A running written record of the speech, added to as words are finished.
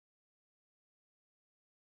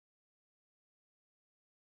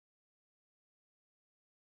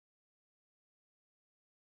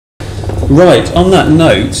Right, on that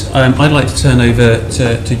note, I'd like to turn over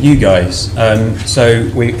to you guys. So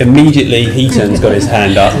we immediately, Heaton's got his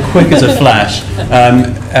hand up, quick as a flash.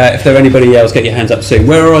 If there anybody else, get your hands up soon.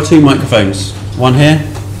 Where are our two microphones? One here,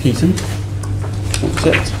 Heaton. That's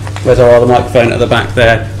it. Where's our other microphone at the back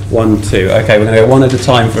there? 1, 2. Okay, we're going to go one at a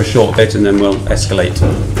time for a short bit and then we'll escalate.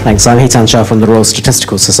 Thanks. I'm Heaton Shah from the Royal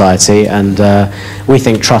Statistical Society, and we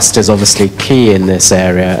think trust is obviously key in this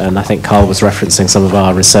area, and I think Carl was referencing some of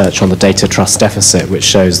our research on the data trust deficit, which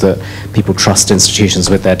shows that people trust institutions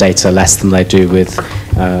with their data less than they do with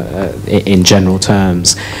in general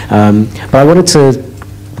terms. But I wanted to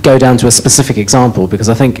go down to a specific example, because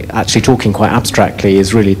I think actually talking quite abstractly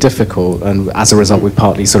is really difficult, and as a result we've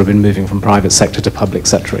partly sort of been moving from private sector to public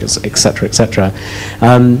sector, etc., etc.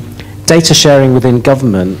 Data sharing within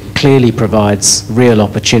government clearly provides real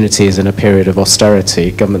opportunities in a period of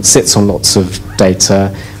austerity. Government sits on lots of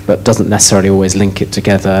data, but doesn't necessarily always link it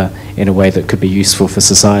together in a way that could be useful for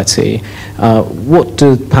society. What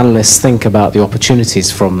do panelists think about the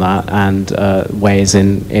opportunities from that, and ways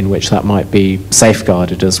in which that might be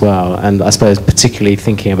safeguarded as well? And I suppose particularly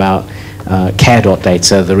thinking about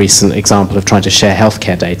care.data, the recent example of trying to share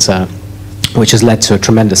healthcare data, which has led to a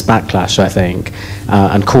tremendous backlash, I think,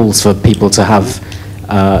 and calls for people to have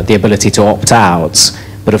the ability to opt out.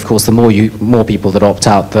 But of course, the more people that opt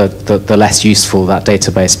out, the less useful that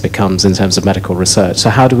database becomes in terms of medical research. So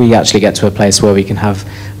how do we actually get to a place where we can have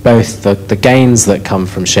both the gains that come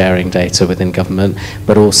from sharing data within government,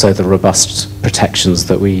 but also the robust protections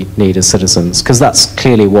that we need as citizens? Because that's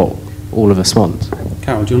clearly what all of us want.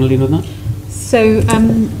 Carol, do you want to lead on that? So,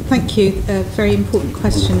 thank you. Very important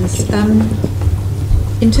questions.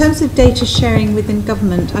 In terms of data sharing within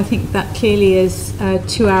government, I think that clearly is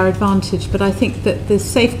to our advantage, but I think that the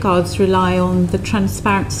safeguards rely on the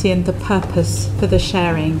transparency and the purpose for the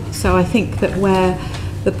sharing. So I think that where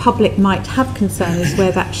the public might have concern is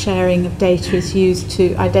where that sharing of data is used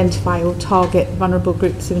to identify or target vulnerable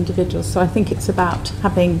groups of individuals. So I think it's about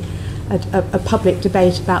having a public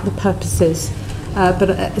debate about the purposes.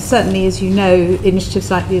 But certainly, as you know,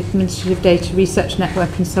 initiatives like the Administrative Data Research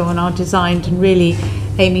Network and so on are designed and really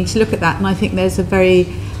aiming to look at that. And I think there's a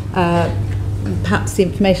very, perhaps the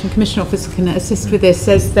Information Commission Office can assist with this,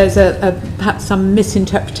 there's perhaps some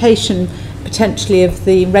misinterpretation potentially of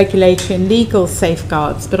the regulatory and legal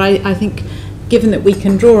safeguards. But I think given that we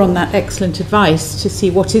can draw on that excellent advice to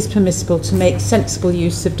see what is permissible to make sensible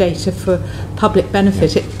use of data for public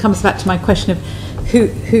benefit, it comes back to my question of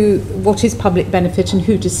what is public benefit and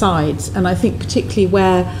who decides. And I think particularly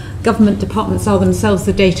where government departments are themselves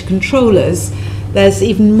the data controllers, there's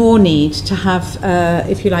even more need to have,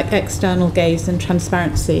 if you like, external gaze and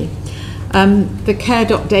transparency. The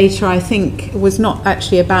care.data, I think, was not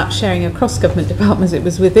actually about sharing across government departments, it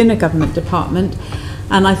was within a government department.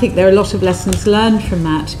 And I think there are a lot of lessons learned from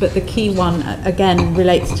that, but the key one, again,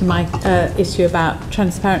 relates to my issue about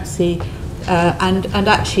transparency and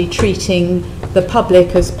actually treating the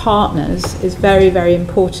public as partners is very, very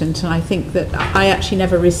important. And I think that I actually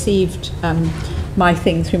never received my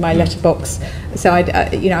thing through my letterbox. So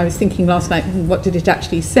I was thinking last night, what did it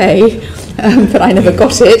actually say? But I never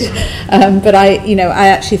got it. But I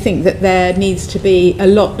actually think that there needs to be a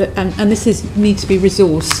lot, and this needs to be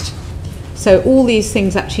resourced. So all these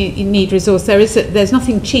things actually need resource. There's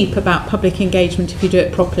nothing cheap about public engagement if you do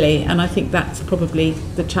it properly, and I think that's probably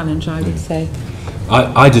the challenge, I would say.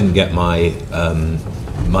 I didn't get my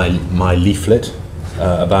my leaflet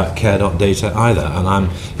about care.data either, and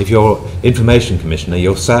if you're Information Commissioner,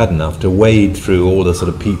 you're sad enough to wade through all the sort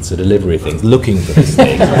of pizza delivery things looking for this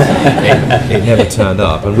thing. It never turned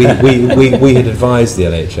up, and we had advised the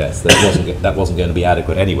NHS that wasn't going to be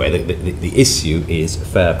adequate anyway. The issue is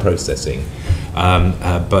fair processing,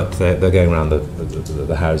 but they're going around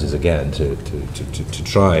the houses again to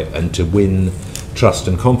try and to win trust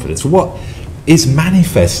and confidence for what is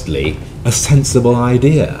manifestly a sensible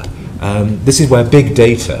idea. This is where big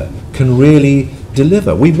data can really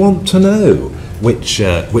deliver. We want to know which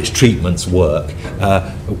treatments work,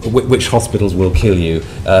 which hospitals will kill you,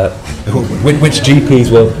 which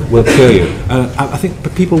GPs will kill you. I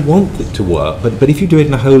think people want it to work, but if you do it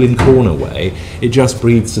in a hole-in-corner way, it just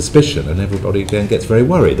breeds suspicion, and everybody then gets very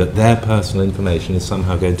worried that their personal information is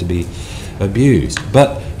somehow going to be abused.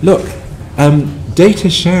 But look, data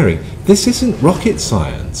sharing, this isn't rocket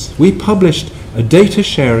science. We published a data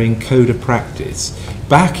sharing code of practice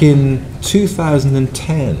back in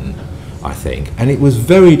 2010, I think, and it was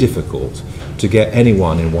very difficult to get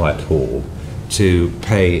anyone in Whitehall to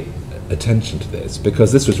pay attention to this,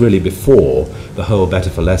 because this was really before the whole better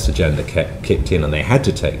for less agenda kicked in and they had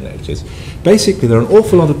to take notice. Basically, there are an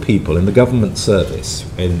awful lot of people in the government service,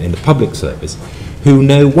 in the public service, who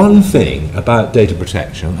know one thing about data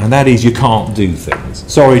protection, and that is you can't do things.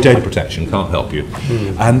 Sorry, data protection, can't help you.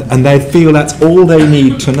 And they feel that's all they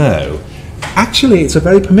need to know. Actually, it's a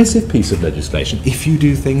very permissive piece of legislation if you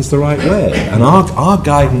do things the right way. And our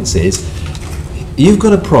guidance is, you've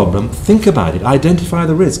got a problem, think about it, identify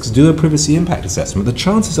the risks, do a privacy impact assessment. The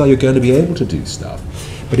chances are you're going to be able to do stuff.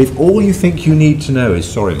 But if all you think you need to know is,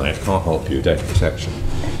 sorry mate, can't help you, data protection.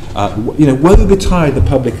 Woe betide the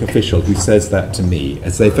public official who says that to me,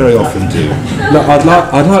 as they very often do. Look, I'd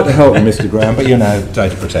like to help you, Mr. Graham, but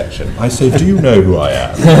data protection. I say, do you know who I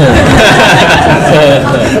am?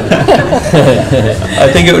 I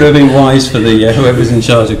think it would have been wise for the whoever's in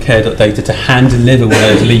charge of care.data to hand deliver one of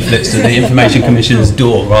those leaflets to the Information Commissioner's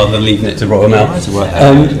door rather than leaving it to Royal Mail.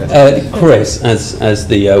 Chris, as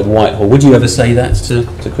the Whitehall, would you ever say that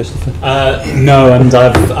to Christopher? No, and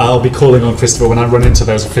I'll be calling on Christopher when I run into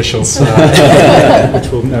those officials, which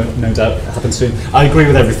will no doubt happen soon. I agree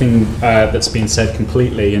with everything that's been said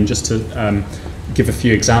completely, and just to give a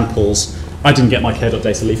few examples, I didn't get my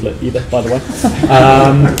care.data leaflet either, by the way.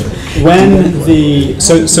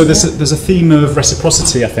 So there's a theme of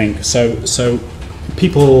reciprocity, I think. So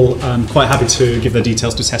people quite happy to give their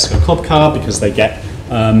details to Tesco Clubcar because they get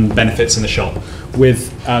benefits in the shop.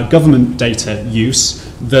 With government data use,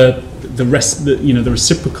 the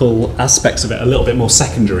reciprocal aspects of it are a little bit more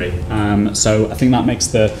secondary. So I think that makes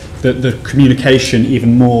the communication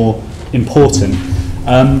even more important.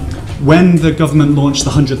 When the government launched the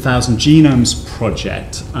 100,000 Genomes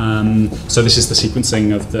Project, so this is the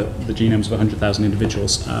sequencing of the genomes of 100,000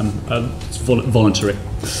 individuals, it's voluntary.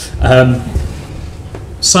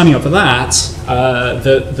 Signing up for that,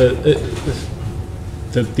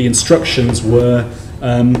 the instructions were,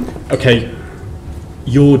 okay,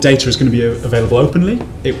 your data is going to be available openly,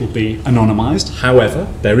 it will be anonymized, however,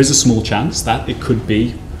 there is a small chance that it could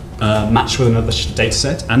be matched with another data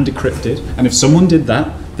set and decrypted, and if someone did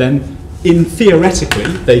that, then theoretically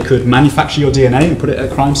they could manufacture your DNA and put it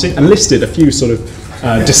at a crime scene, and listed a few sort of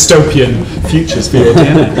dystopian futures for your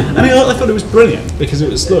DNA. And I thought it was brilliant, because it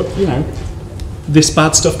was, look, this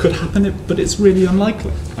bad stuff could happen, but it's really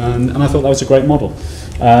unlikely, and I thought that was a great model.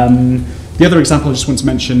 The other example I just want to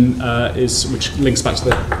mention which links back to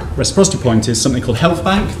the reciprocity point, is something called Health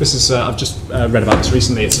Bank. This is, I've just read about this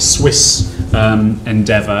recently. It's a Swiss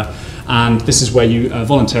endeavour, and this is where you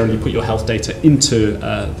voluntarily put your health data into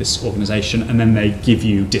this organisation, and then they give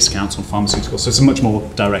you discounts on pharmaceuticals. So it's a much more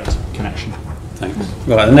direct connection. Thanks.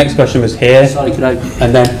 Right, the next question was here. Sorry, could I?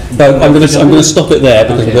 And then, I'm going to stop it there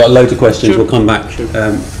because we've got loads of questions. We'll come back.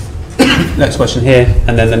 Next question here,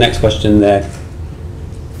 and then the next question there.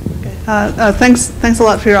 Thanks a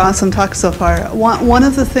lot for your awesome talk so far. One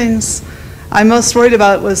of the things I'm most worried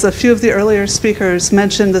about was a few of the earlier speakers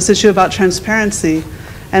mentioned this issue about transparency,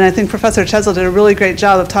 and I think Professor Chesil did a really great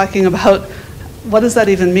job of talking about what does that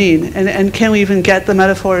even mean, and can we even get the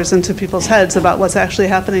metaphors into people's heads about what's actually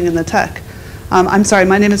happening in the tech. I'm sorry,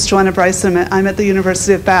 my name is Joanna Bryson. I'm at the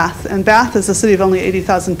University of Bath, and Bath is a city of only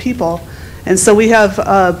 80,000 people, and so we have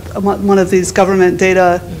one of these government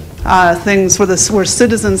data things where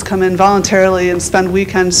citizens come in voluntarily and spend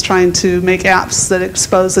weekends trying to make apps that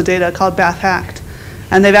expose the data, called Bath Hacked.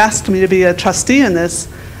 And they've asked me to be a trustee in this,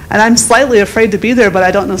 and I'm slightly afraid to be there, but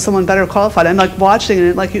I don't know someone better qualified. I'm like watching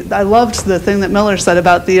it, I loved the thing that Miller said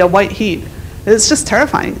about the white heat. It's just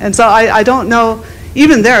terrifying. And so I don't know,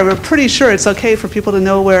 even there, we're pretty sure it's okay for people to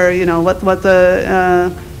know where, what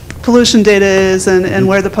the pollution data is and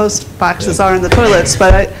where the post boxes are in the toilets,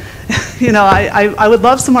 but I would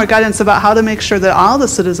love some more guidance about how to make sure that all the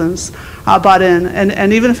citizens are bought in,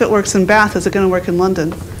 and even if it works in Bath, is it going to work in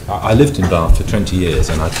London? I lived in Bath for 20 years,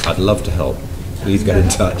 and I'd love to help. Please get in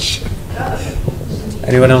touch.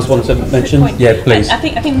 Anyone else want to mention? Yeah, please. I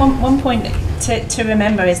think one point to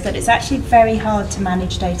remember is that it's actually very hard to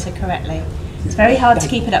manage data correctly. It's very hard to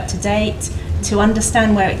keep it up to date, to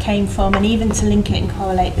understand where it came from, and even to link it and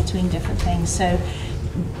correlate between different things. So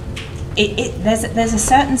there's a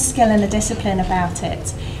certain skill and a discipline about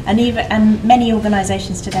it, and many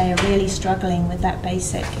organisations today are really struggling with that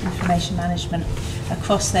basic information management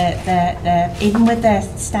across their even with their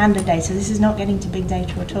standard data. This is not getting to big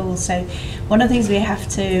data at all. So one of the things we have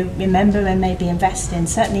to remember and maybe invest in,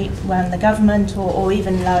 certainly when the government or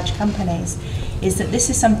even large companies, is that this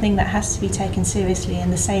is something that has to be taken seriously in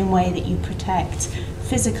the same way that you protect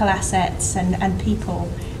physical assets and people.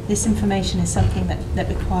 This information is something that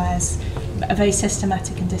requires a very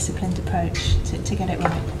systematic and disciplined approach to get it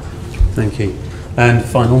right. Thank you. And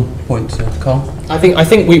final point, Carl. I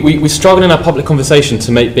think we struggle in our public conversation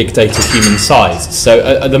to make big data human-sized. So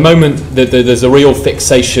at the moment, there's a real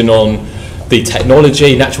fixation on the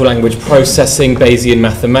technology, natural language processing, Bayesian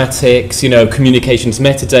mathematics, communications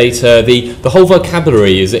metadata. The whole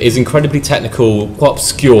vocabulary is incredibly technical, quite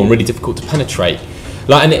obscure, and really difficult to penetrate.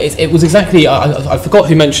 And it was exactly, I forgot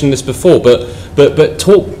who mentioned this before, but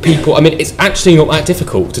talk people, it's actually not that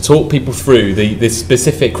difficult to talk people through the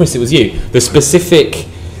specific, Chris, it was you, the specific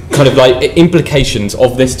kind of implications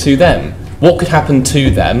of this to them. What could happen to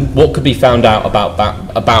them? What could be found out about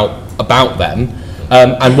them?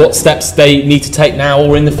 And what steps they need to take now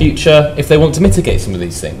or in the future if they want to mitigate some of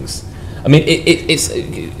these things. It's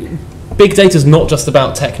big data is not just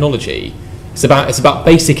about technology. It's about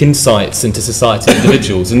basic insights into society and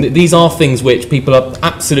individuals, and these are things which people are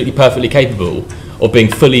absolutely perfectly capable of being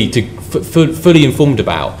fully informed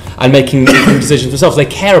about and making decisions themselves. They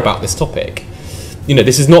care about this topic.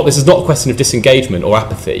 This is not a question of disengagement or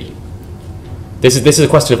apathy. This is a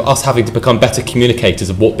question of us having to become better communicators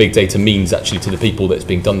of what big data means actually to the people that it's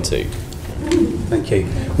being done to. Thank you.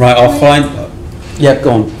 Right, I'll find. Yeah,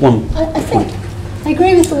 go on. I think I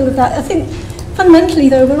agree with all of that. I think fundamentally,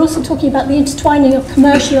 though, we're also talking about the intertwining of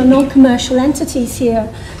commercial and non-commercial entities here.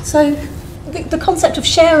 So the concept of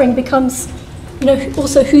sharing becomes,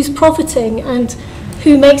 also who's profiting and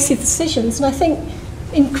who makes the decisions. And I think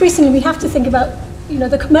increasingly we have to think about,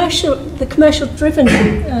 the commercial-driven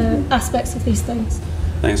aspects of these things.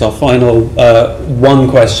 Thanks. Our final one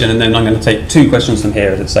question, and then I'm going to take two questions from here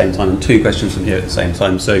at the same time and two questions from here at the same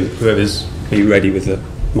time. So whoever's be ready with the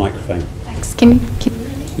microphone. Thanks.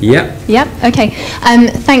 Yep, okay.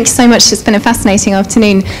 Thanks so much. It's been a fascinating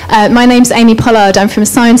afternoon. My name's Amy Pollard. I'm from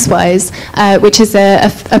ScienceWise, which is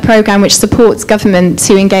a programme which supports government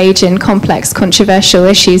to engage in complex, controversial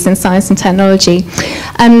issues in science and technology.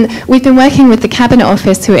 We've been working with the Cabinet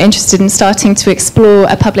Office, who are interested in starting to explore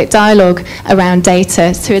a public dialogue around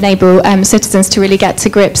data to enable citizens to really get to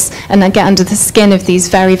grips and then get under the skin of these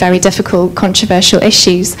very, very difficult, controversial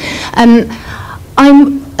issues.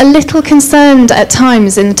 I'm a little concerned at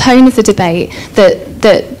times in the tone of the debate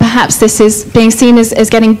that perhaps this is being seen as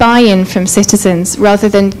getting buy-in from citizens rather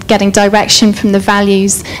than getting direction from the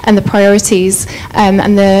values and the priorities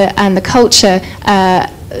and the culture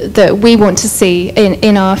that we want to see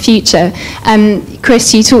in our future.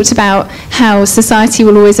 Chris, you talked about how society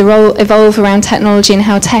will always evolve around technology and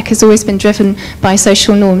how tech has always been driven by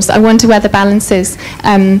social norms. I wonder where the balance is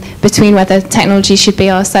between whether technology should be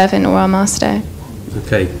our servant or our master.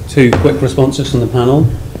 Okay, two quick responses from the panel.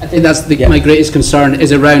 I think that's my greatest concern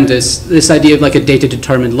is around this idea of like a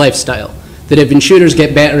data-determined lifestyle. That if insurers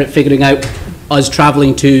get better at figuring out us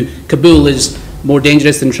travelling to Kabul is more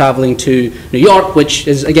dangerous than travelling to New York, which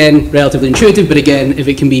is again relatively intuitive, but again, if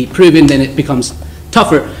it can be proven, then it becomes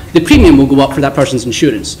tougher. The premium will go up for that person's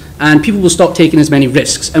insurance, and people will stop taking as many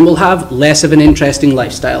risks, and will have less of an interesting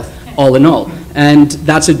lifestyle, all in all. And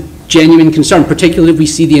that's a genuine concern, particularly if we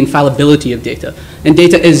see the infallibility of data. And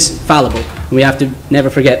data is fallible, and we have to never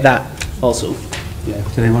forget that also. Yeah.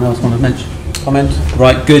 Does anyone else want to mention? Comment?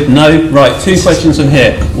 Right, good. No? Right, two questions from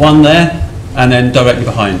here. One there, and then directly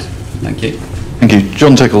behind. Thank you. Thank you.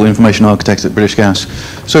 John Tickle, Information Architect at British Gas.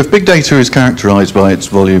 So if big data is characterised by its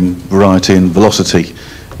volume, variety and velocity,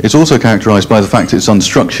 it's also characterised by the fact it's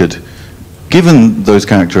unstructured. Given those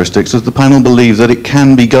characteristics, does the panel believe that it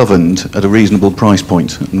can be governed at a reasonable price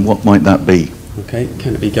point, and what might that be? Okay,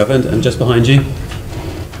 can it be governed? And just behind you.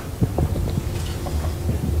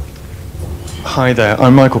 Hi there,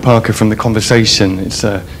 I'm Michael Parker from The Conversation. It's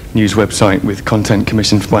a news website with content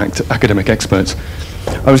commissioned by academic experts.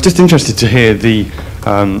 I was just interested to hear the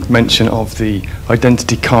mention of the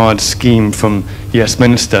identity card scheme from Yes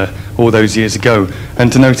Minister all those years ago,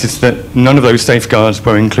 and to notice that none of those safeguards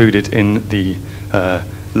were included in the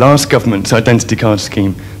last government's identity card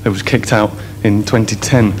scheme that was kicked out in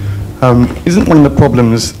 2010. Isn't one of the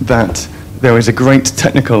problems that there is a great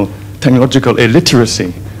technological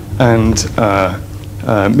illiteracy and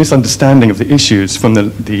misunderstanding of the issues from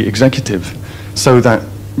the executive, so that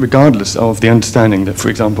regardless of the understanding that, for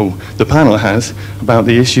example, the panel has about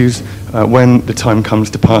the issues, when the time comes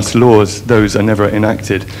to pass laws, those are never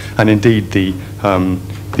enacted, and indeed the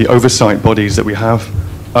oversight bodies that we have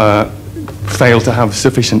fail to have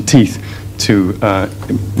sufficient teeth to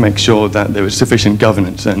make sure that there is sufficient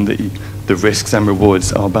governance and the risks and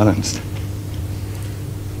rewards are balanced.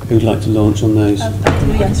 Who'd like to launch on those?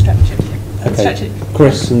 Okay,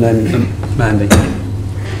 Chris and then Mandy.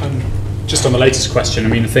 Just on the latest question, I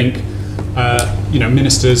mean, I think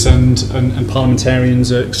ministers and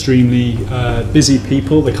parliamentarians are extremely busy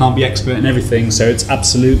people. They can't be expert in everything, so it's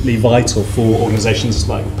absolutely vital for organisations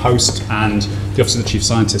like POST and the Office of the Chief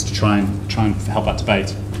Scientist to try and help that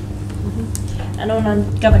debate. And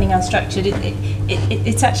on governing unstructured,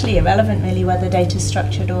 it's actually irrelevant really whether data is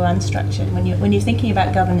structured or unstructured. When you're thinking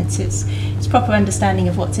about governance, it's proper understanding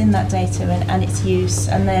of what's in that data and its use,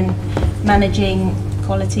 and then managing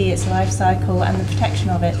quality, its life cycle, and the protection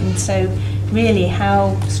of it. And so really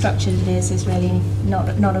how structured it is really not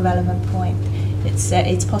a relevant point.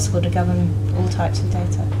 It's possible to govern all types of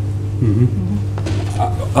data.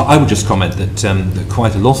 I would just comment that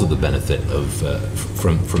quite a lot of the benefit of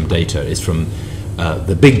from data is from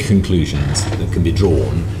the big conclusions that can be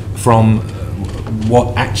drawn from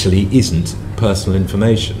what actually isn't personal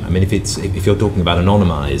information. I mean, if you're talking about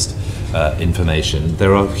anonymized information,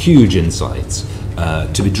 there are huge insights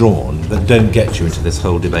to be drawn that don't get you into this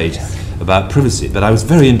whole debate about privacy. But I was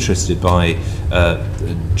very interested by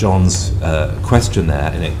John's question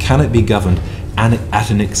there, and can it be governed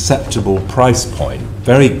at an acceptable price point?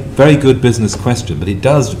 Very, very good business question, but it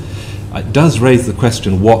does raise the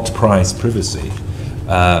question: what price privacy?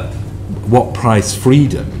 What price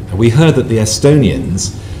freedom? We heard that the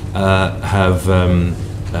Estonians have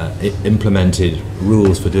implemented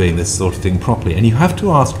rules for doing this sort of thing properly, and you have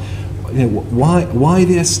to ask, why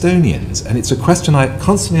the Estonians? And it's a question I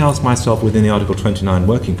constantly ask myself within the Article 29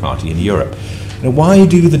 Working Party in Europe. Why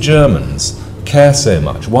do the Germans care so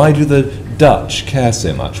much? Why do the Dutch care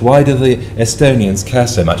so much? Why do the Estonians care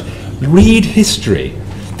so much? Read history.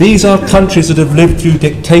 These are countries that have lived through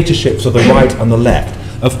dictatorships of the right and the left.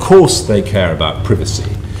 Of course they care about privacy,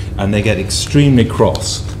 and they get extremely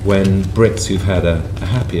cross when Brits who've had a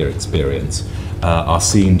happier experience are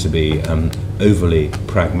seen to be overly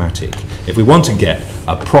pragmatic. If we want to get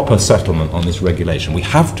a proper settlement on this regulation, we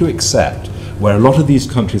have to accept where a lot of these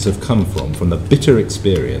countries have come from the bitter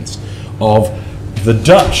experience of the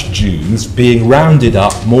Dutch Jews being rounded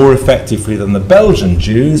up more effectively than the Belgian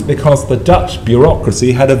Jews because the Dutch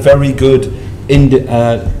bureaucracy had a very good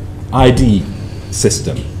ID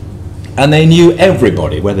system. And they knew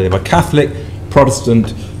everybody, whether they were Catholic,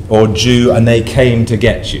 Protestant, or Jew, and they came to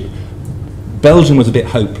get you. Belgium was a bit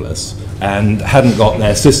hopeless and hadn't got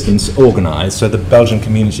their systems organised, so the Belgian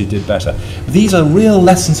community did better. These are real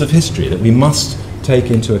lessons of history that we must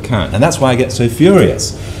take into account, and that's why I get so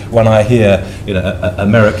furious when I hear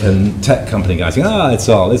American tech company guys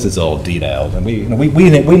saying, this is all detailed, and we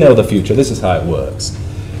know the future, this is how it works.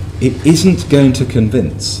 It isn't going to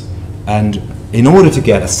convince, and in order to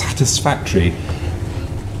get a satisfactory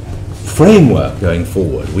framework going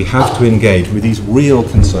forward, we have to engage with these real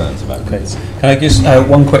concerns about this. Can I just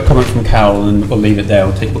one quick comment from Carol, and we'll leave it there.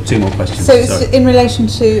 We'll take two more questions. So in relation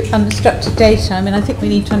to unstructured data, I mean, I think we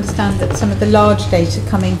need to understand that some of the large data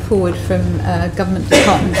coming forward from government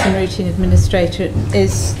departments and routine administrator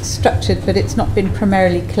is structured, but it's not been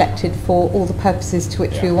primarily collected for all the purposes to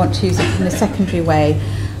which we want to use it in a secondary way.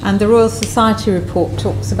 And the Royal Society report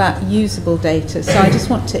talks about usable data. So I just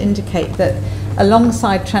want to indicate that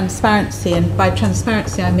alongside transparency, and by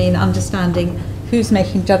transparency I mean understanding who's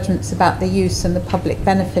making judgments about the use and the public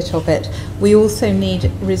benefit of it, we also need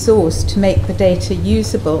resource to make the data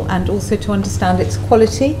usable and also to understand its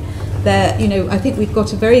quality. I think we've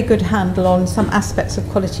got a very good handle on some aspects of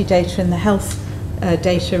quality data in the health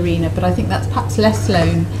data arena, but I think that's perhaps less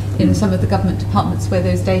known in some of the government departments where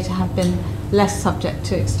those data have been less subject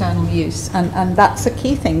to external use, and that's a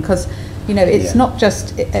key thing, because it's not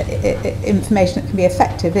just information that can be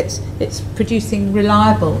effective, it's producing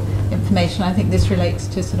reliable information. I think this relates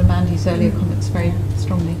to sort of Mandy's earlier comments very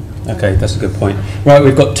strongly. Okay, that's a good point. Right,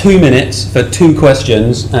 we've got 2 minutes for 2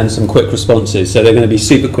 questions and some quick responses, so they're going to be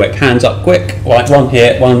super quick. Hands up quick, right, one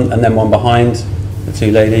here, one, and then one behind the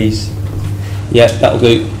 2 ladies. Yeah, that'll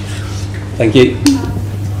do. Thank you.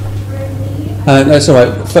 No, it's all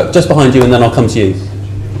right. Just behind you, and then I'll come to you.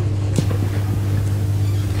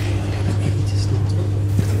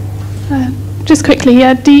 Just quickly,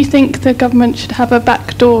 do you think the government should have a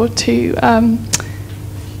backdoor to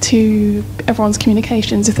everyone's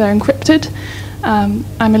communications if they're encrypted? I'm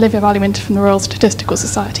Olivia Valley-Winter from the Royal Statistical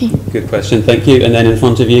Society. Good question, thank you. And then in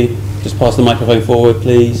front of you, just pass the microphone forward,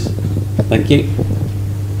 please. Thank you.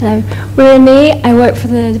 Hello, Renee. I work for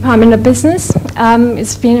the Department of Business.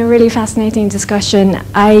 It's been a really fascinating discussion.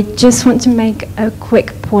 I just want to make a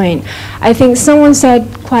quick point. I think someone said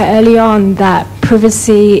quite early on that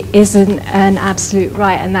privacy isn't an absolute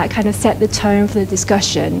right, and that kind of set the tone for the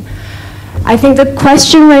discussion. I think the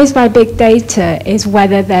question raised by big data is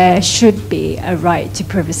whether there should be a right to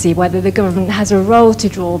privacy, whether the government has a role to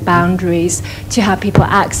draw boundaries, to have people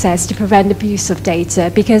access, to prevent abuse of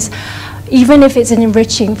data, because even if it's an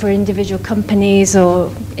enriching for individual companies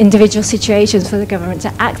or individual situations for the government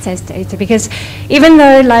to access data, because even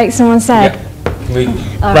though, like someone said, we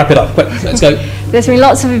wrap it up quick, let's go. There's been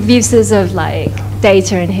lots of abuses of like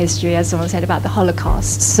data in history, as someone said about the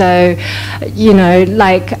Holocaust. So, you know,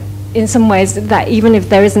 like in some ways that even if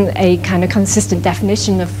there isn't a kind of consistent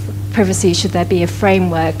definition of privacy, should there be a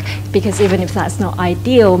framework? Because even if that's not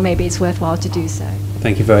ideal, maybe it's worthwhile to do so.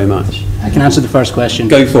 Thank you very much. I can answer the first question.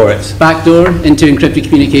 Go for it. Backdoor into encrypted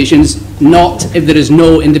communications, not if there is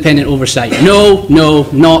no independent oversight. No, no,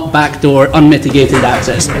 not backdoor, unmitigated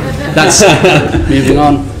access. That's moving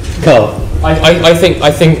on. Carl. I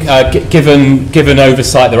think given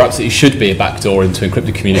oversight, there absolutely should be a backdoor into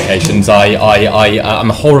encrypted communications. I'm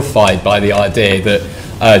horrified by the idea that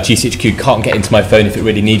GCHQ can't get into my phone if it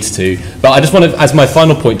really needs to. But I just want to, as my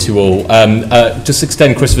final point to all, just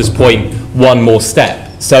extend Christopher's point one more step.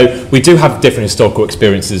 So we do have different historical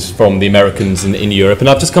experiences from the Americans in Europe, and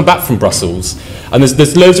I've just come back from Brussels, and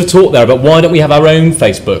there's loads of talk there about why don't we have our own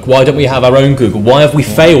Facebook, why don't we have our own Google, why have we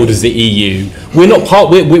failed as the EU? We're not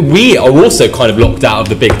part, we are also kind of locked out of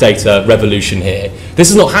the big data revolution here.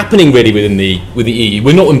 This is not happening really with the EU.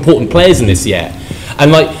 We're not important players in this yet,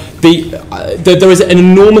 and like there is an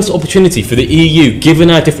enormous opportunity for the EU,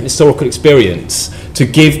 given our different historical experience, to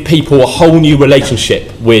give people a whole new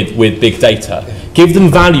relationship with big data. Give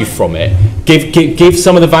them value from it. Give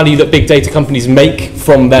some of the value that big data companies make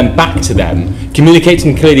from them back to them. Communicate to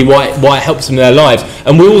them clearly why it helps them in their lives.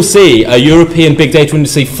 And we will see a European big data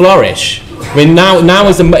industry flourish. I mean, now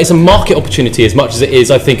it's a market opportunity as much as it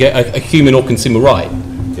is, I think, a human or consumer right.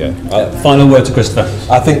 Yeah. Final word to Christopher.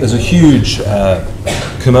 I think there's a huge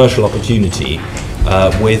commercial opportunity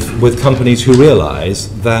with companies who realise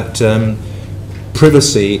that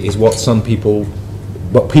privacy is what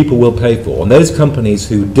people will pay for. And those companies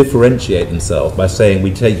who differentiate themselves by saying,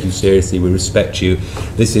 we take you seriously, we respect you,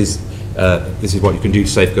 this is what you can do to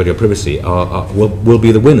safeguard your privacy, will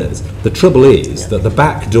be the winners. The trouble is that the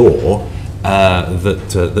back door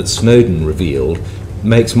that Snowden revealed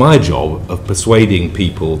makes my job of persuading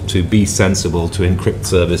people to be sensible, to encrypt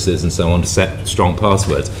services and so on, to set strong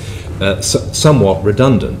passwords, somewhat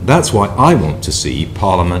redundant. That's why I want to see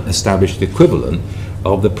Parliament establish the equivalent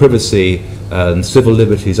of the Privacy and Civil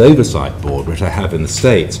Liberties Oversight Board, which I have in the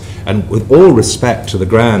States. And with all respect to the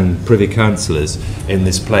grand Privy Councillors in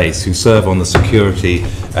this place who serve on the Security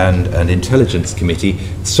and Intelligence Committee,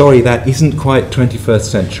 sorry, that isn't quite 21st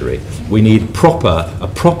century. We need a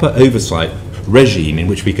proper oversight regime in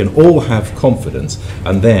which we can all have confidence,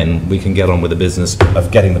 and then we can get on with the business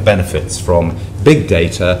of getting the benefits from big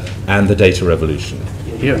data and the data revolution.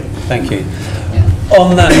 Here. Thank you.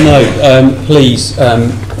 On that note, please,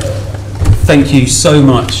 thank you so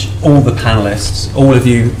much, all the panelists, all of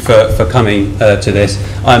you for coming to this.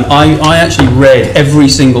 I actually read every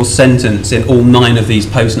single sentence in all 9 of these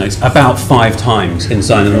post notes about 5 times in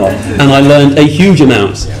signing them off, and I learned a huge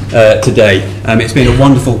amount today. It's been a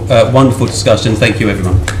wonderful discussion. Thank you,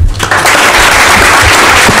 everyone.